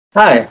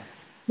Hi,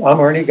 I'm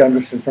Arnie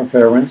Gundersen from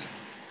Fairwinds,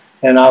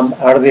 and I'm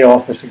out of the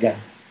office again.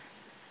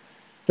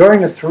 During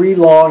the 3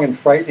 long and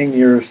frightening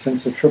years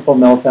since the triple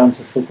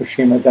meltdowns of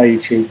Fukushima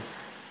Daiichi,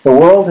 the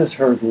world has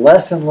heard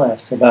less and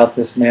less about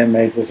this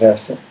man-made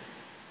disaster.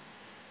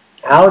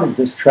 How did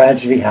this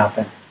tragedy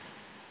happen?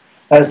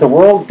 As the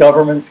world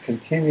governments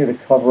continue to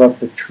cover up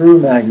the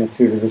true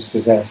magnitude of this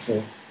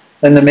disaster,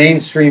 and the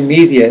mainstream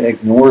media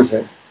ignores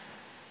it,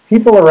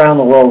 people around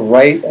the world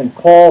write and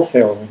call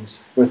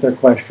Fairwinds with their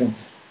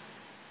questions.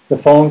 The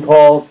phone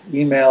calls,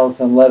 emails,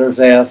 and letters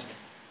ask,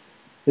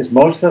 is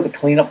most of the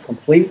cleanup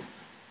complete?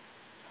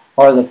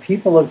 Are the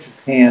people of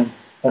Japan,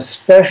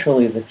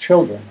 especially the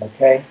children,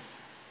 okay?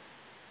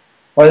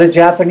 Are the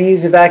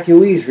Japanese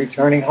evacuees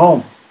returning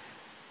home?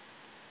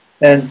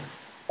 And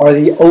are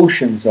the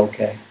oceans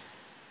okay?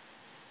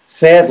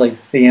 Sadly,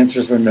 the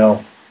answers are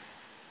no.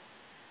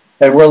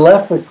 And we're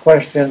left with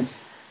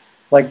questions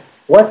like,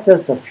 what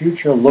does the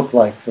future look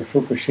like for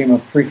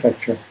Fukushima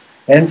Prefecture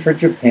and for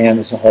Japan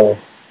as a whole?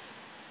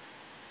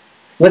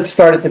 Let's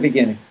start at the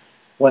beginning,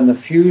 when the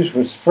fuse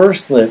was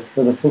first lit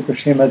for the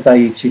Fukushima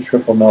Daiichi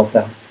triple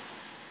meltdowns.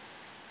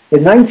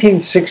 In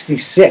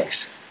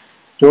 1966,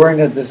 during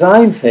the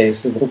design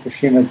phase of the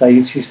Fukushima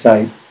Daiichi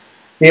site,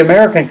 the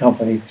American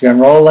company,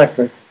 General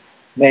Electric,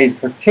 made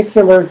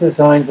particular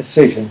design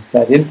decisions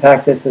that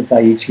impacted the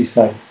Daiichi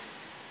site.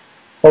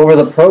 Over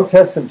the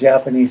protests of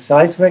Japanese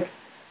seismic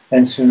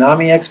and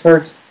tsunami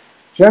experts,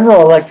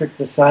 General Electric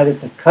decided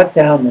to cut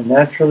down the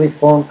naturally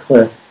formed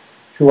cliff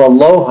to a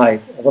low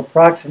height of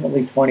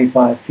approximately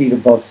 25 feet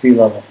above sea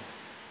level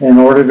in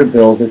order to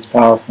build its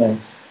power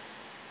plants.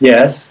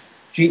 Yes,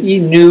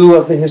 GE knew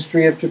of the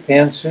history of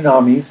Japan's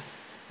tsunamis,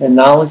 and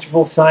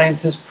knowledgeable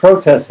scientists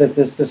protested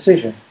this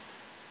decision.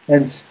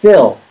 And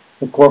still,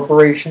 the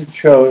corporation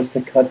chose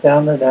to cut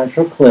down the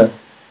natural cliff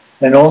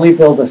and only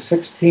build a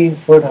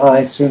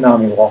 16-foot-high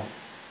tsunami wall.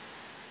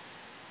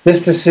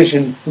 This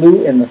decision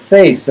flew in the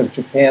face of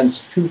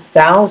Japan's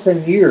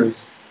 2,000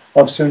 years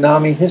of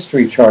tsunami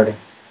history charting.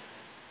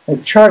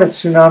 It charted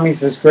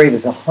tsunamis as great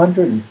as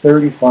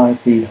 135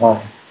 feet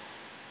high.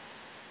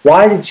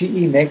 Why did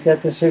GE make that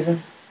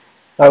decision?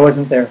 I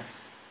wasn't there.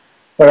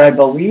 But I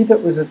believe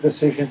it was a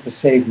decision to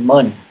save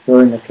money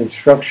during the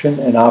construction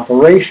and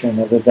operation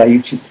of the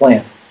Daiichi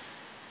plant,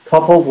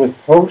 coupled with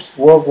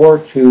post-World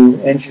War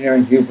II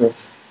engineering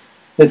hubris.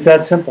 It's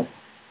that simple.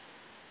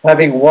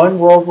 Having won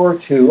World War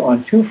II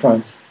on 2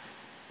 fronts,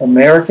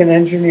 American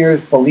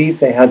engineers believed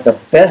they had the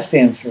best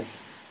answers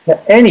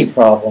to any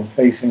problem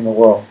facing the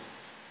world,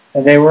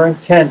 and they were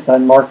intent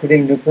on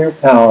marketing nuclear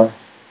power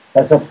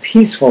as a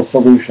peaceful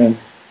solution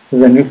to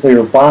the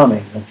nuclear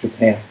bombing of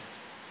Japan.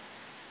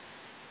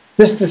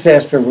 This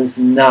disaster was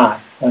not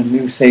a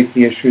new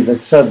safety issue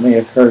that suddenly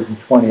occurred in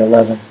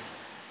 2011.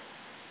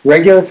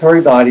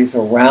 Regulatory bodies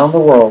around the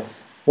world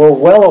were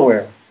well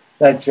aware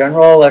that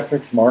General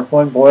Electric's Mark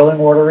I boiling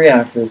water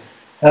reactors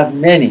have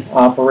many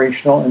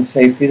operational and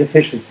safety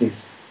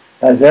deficiencies,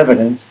 as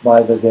evidenced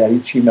by the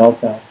Daiichi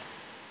meltdowns.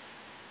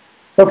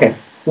 Okay,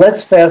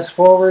 let's fast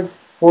forward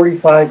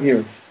 45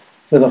 years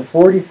to the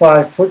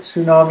 45-foot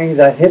tsunami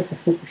that hit the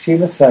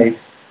Fukushima site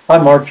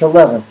on March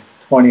 11,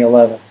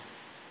 2011.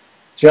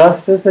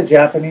 Just as the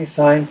Japanese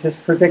scientists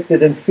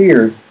predicted and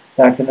feared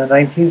back in the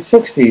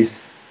 1960s,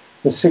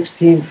 the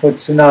 16-foot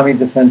tsunami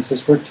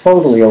defenses were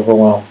totally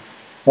overwhelmed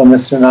when the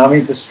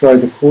tsunami destroyed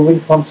the cooling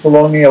pumps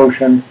along the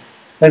ocean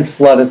and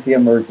flooded the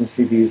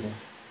emergency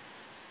diesels.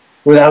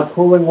 Without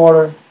cooling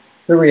water,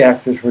 the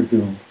reactors were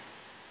doomed.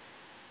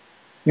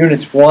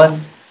 Units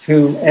 1,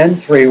 2, and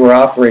 3 were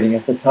operating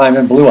at the time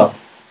and blew up,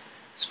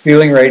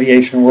 spewing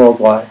radiation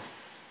worldwide.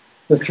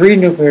 The 3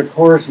 nuclear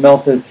cores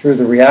melted through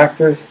the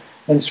reactors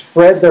and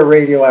spread their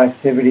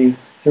radioactivity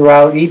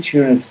throughout each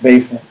unit's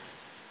basement.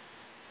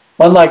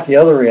 Unlike the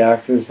other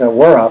reactors that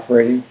were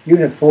operating,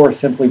 Unit 4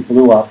 simply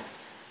blew up,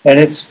 and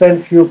its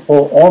spent fuel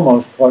pool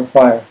almost caught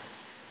fire.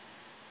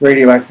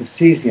 Radioactive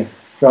cesium,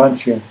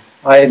 strontium,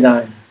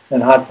 iodine,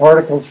 and hot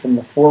particles from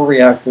the 4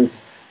 reactors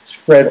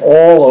spread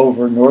all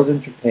over northern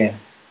Japan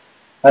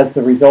as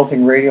the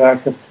resulting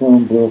radioactive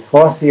plume blew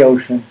across the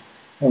ocean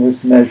and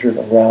was measured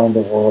around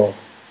the world.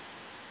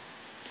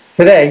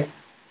 Today,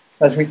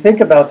 as we think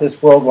about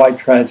this worldwide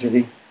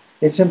tragedy,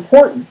 it's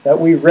important that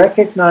we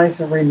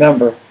recognize and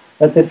remember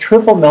that the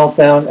triple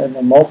meltdown and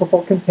the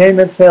multiple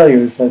containment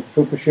failures at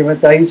Fukushima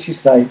Daiichi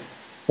site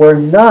were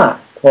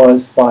not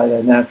caused by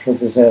the natural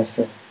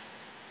disaster.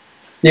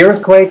 The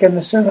earthquake and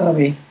the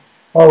tsunami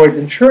are what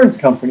insurance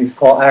companies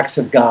call acts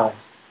of God,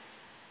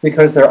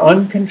 because they're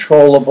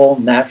uncontrollable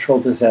natural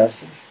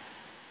disasters.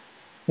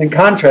 In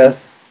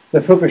contrast, the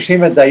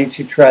Fukushima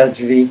Daiichi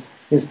tragedy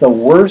is the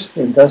worst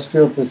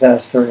industrial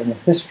disaster in the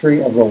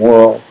history of the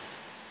world,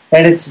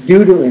 and it's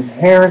due to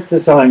inherent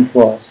design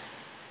flaws,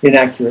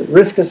 inaccurate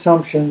risk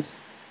assumptions,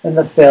 and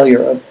the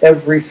failure of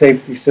every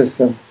safety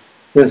system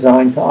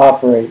designed to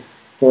operate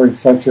during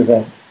such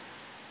event.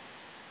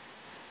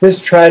 This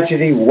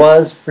tragedy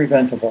was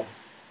preventable,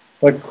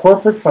 but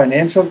corporate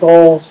financial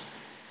goals,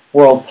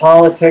 world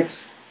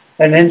politics,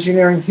 and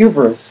engineering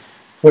hubris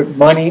put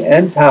money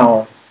and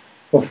power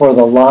before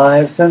the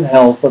lives and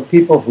health of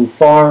people who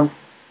farmed,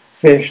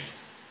 fished,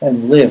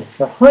 and lived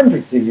for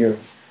hundreds of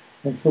years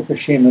in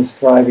Fukushima's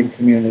thriving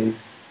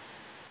communities.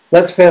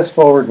 Let's fast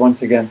forward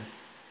once again,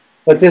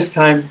 but this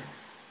time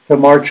to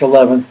March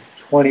 11th,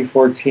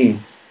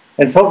 2014,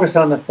 and focus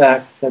on the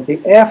fact that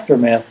the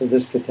aftermath of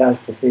this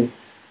catastrophe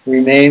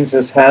remains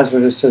as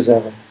hazardous as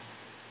ever.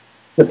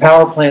 The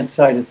power plant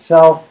site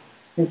itself,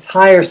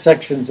 entire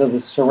sections of the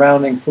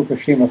surrounding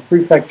Fukushima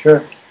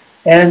prefecture,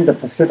 and the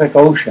Pacific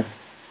Ocean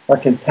are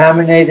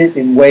contaminated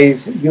in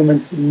ways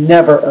humans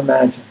never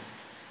imagined,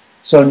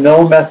 so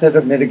no method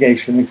of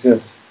mitigation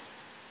exists.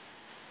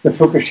 The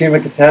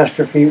Fukushima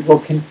catastrophe will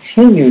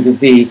continue to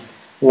be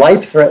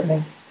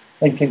life-threatening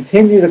and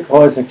continue to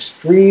cause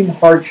extreme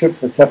hardship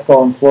for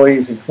TEPCO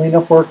employees and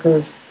cleanup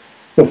workers,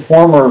 the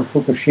former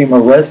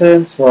Fukushima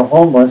residents who are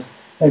homeless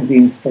and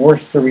being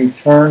forced to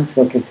return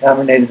to a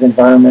contaminated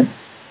environment,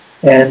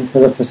 and to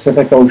the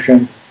Pacific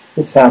Ocean,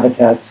 its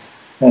habitats,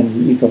 and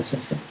the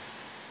ecosystem.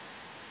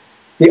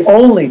 The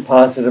only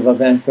positive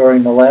event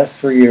during the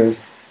last 3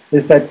 years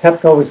is that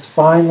TEPCO is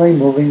finally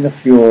moving the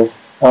fuel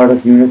out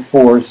of Unit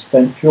 4's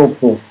spent fuel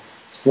pool,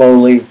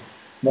 slowly,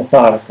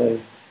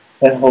 methodically,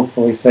 and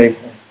hopefully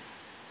safely.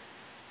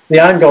 The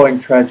ongoing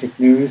tragic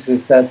news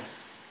is that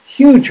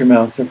huge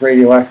amounts of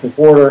radioactive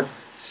water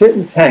sit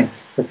in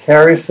tanks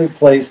precariously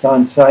placed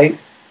on site,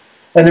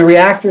 and the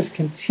reactors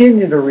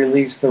continue to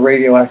release the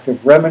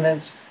radioactive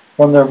remnants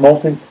from their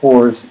molten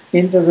cores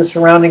into the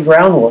surrounding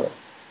groundwater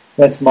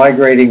that's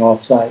migrating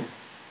off-site.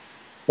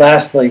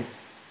 Lastly,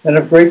 and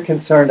of great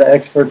concern to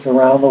experts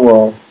around the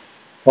world,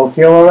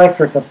 Tokyo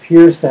Electric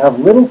appears to have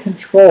little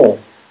control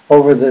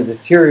over the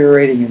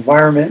deteriorating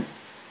environment,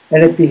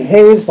 and it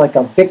behaves like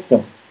a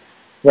victim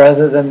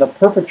rather than the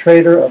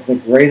perpetrator of the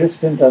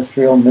greatest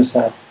industrial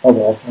mishap of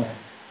all time.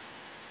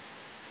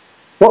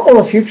 What will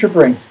the future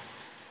bring?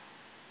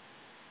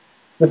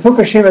 The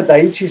Fukushima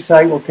Daiichi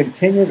site will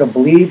continue to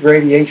bleed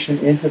radiation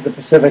into the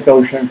Pacific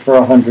Ocean for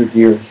 100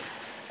 years,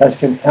 as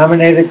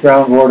contaminated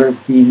groundwater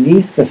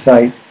beneath the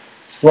site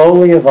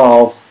slowly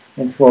evolves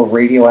into a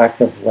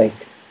radioactive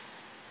lake.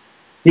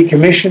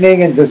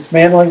 Decommissioning and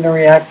dismantling the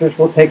reactors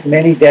will take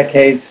many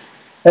decades,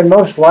 and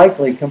most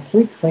likely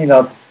complete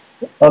cleanup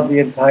of the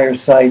entire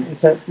site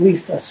is at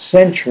least a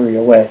century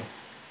away,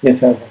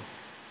 if ever.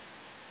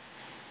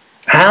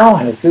 How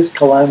has this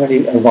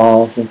calamity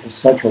evolved into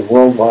such a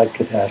worldwide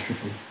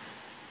catastrophe?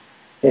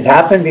 It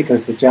happened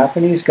because the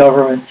Japanese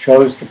government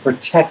chose to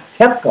protect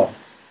TEPCO,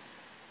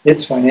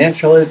 its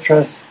financial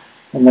interests,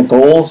 and the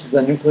goals of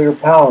the nuclear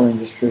power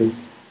industry,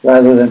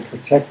 rather than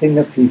protecting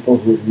the people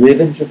who live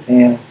in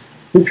Japan,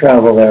 who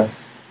travel there,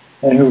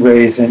 and who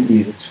raise and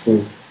eat its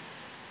food.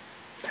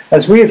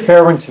 As we at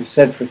Fairwinds have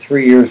said for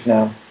 3 years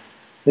now,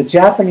 the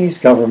Japanese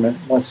government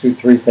must do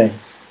 3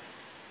 things.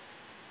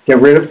 Get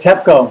rid of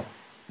TEPCO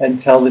and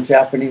tell the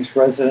Japanese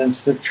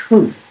residents the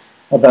truth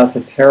about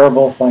the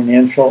terrible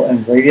financial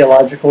and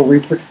radiological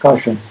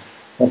repercussions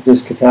of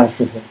this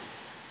catastrophe.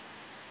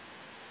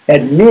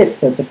 Admit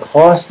that the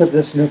cost of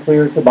this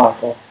nuclear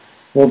debacle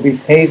will be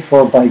paid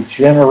for by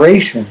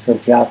generations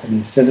of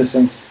Japanese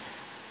citizens.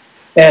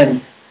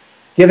 And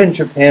given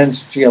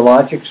Japan's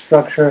geologic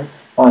structure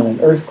on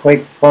an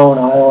earthquake-prone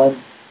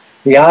island,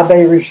 the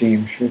Abe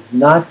regime should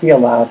not be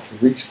allowed to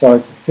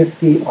restart the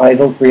 50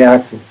 idled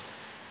reactors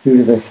due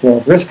to their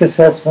flawed risk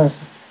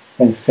assessments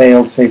and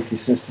failed safety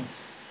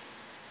systems.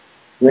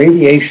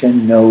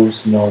 Radiation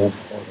knows no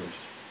borders.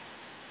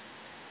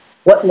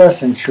 What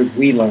lessons should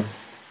we learn?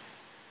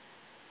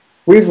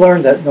 We've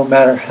learned that no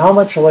matter how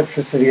much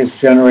electricity is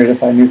generated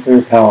by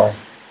nuclear power,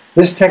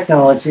 this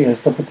technology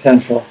has the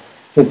potential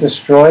to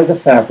destroy the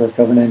fabric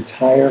of an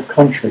entire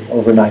country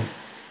overnight.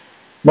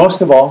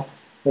 Most of all,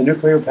 the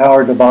nuclear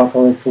power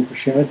debacle at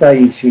Fukushima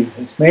Daiichi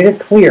has made it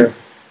clear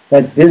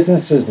that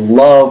businesses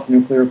love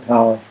nuclear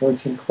power for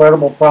its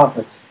incredible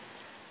profits,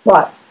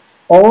 but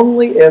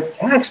only if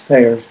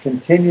taxpayers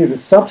continue to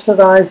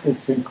subsidize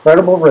its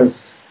incredible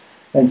risks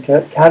and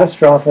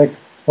catastrophic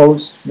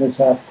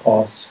post-mishap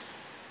costs.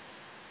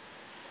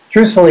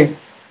 Truthfully,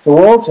 the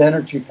world's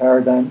energy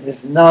paradigm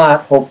is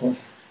not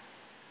hopeless.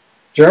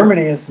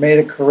 Germany has made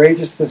a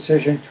courageous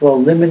decision to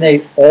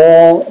eliminate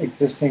all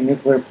existing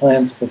nuclear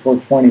plants before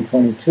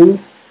 2022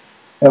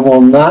 and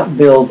will not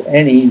build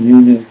any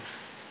new nukes.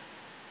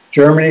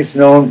 Germany is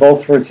known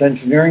both for its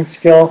engineering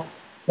skill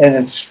and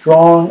its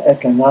strong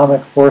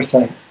economic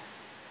foresight.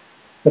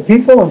 The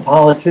people and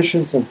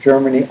politicians of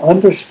Germany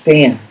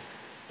understand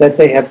that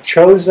they have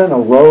chosen a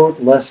road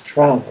less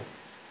traveled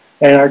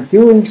and are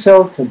doing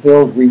so to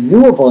build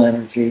renewable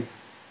energy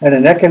and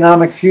an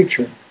economic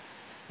future,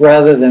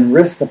 rather than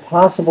risk the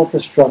possible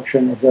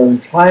destruction of their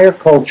entire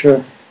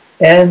culture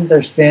and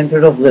their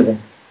standard of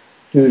living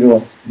due to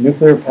a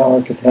nuclear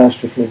power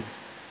catastrophe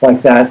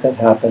like that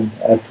happened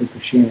at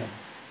Fukushima.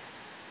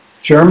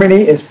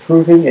 Germany is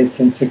proving it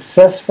can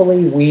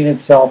successfully wean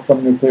itself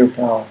from nuclear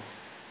power,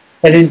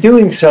 and in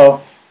doing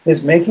so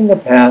is making a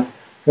path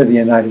for the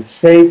United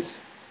States,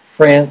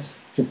 France,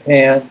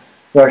 Japan,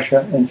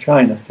 Russia, and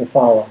China to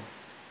follow.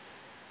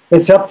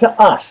 It's up to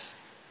us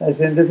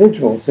as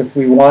individuals if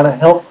we want to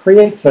help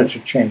create such a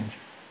change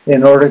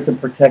in order to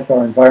protect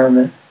our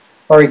environment,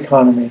 our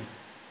economy,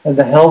 and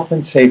the health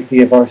and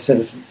safety of our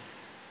citizens.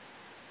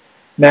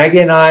 Maggie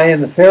and I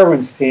and the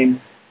Fairwinds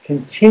team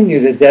continue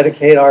to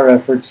dedicate our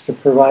efforts to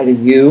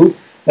providing you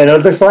and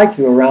others like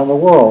you around the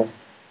world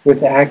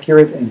with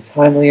accurate and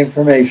timely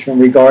information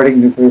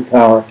regarding nuclear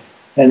power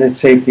and its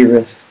safety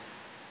risks.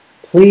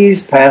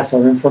 Please pass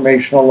our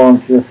information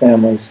along to your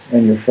families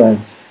and your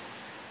friends.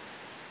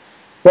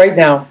 Right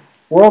now,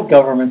 world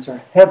governments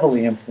are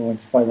heavily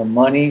influenced by the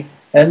money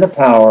and the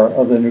power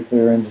of the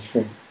nuclear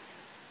industry.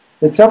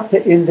 It's up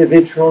to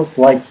individuals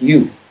like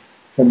you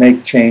to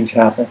make change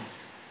happen.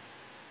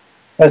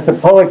 As the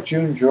poet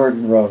June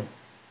Jordan wrote,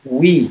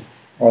 we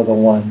are the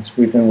ones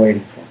we've been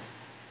waiting for.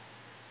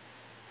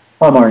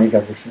 I'm Arnie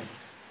Gundersen.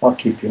 I'll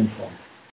keep you informed.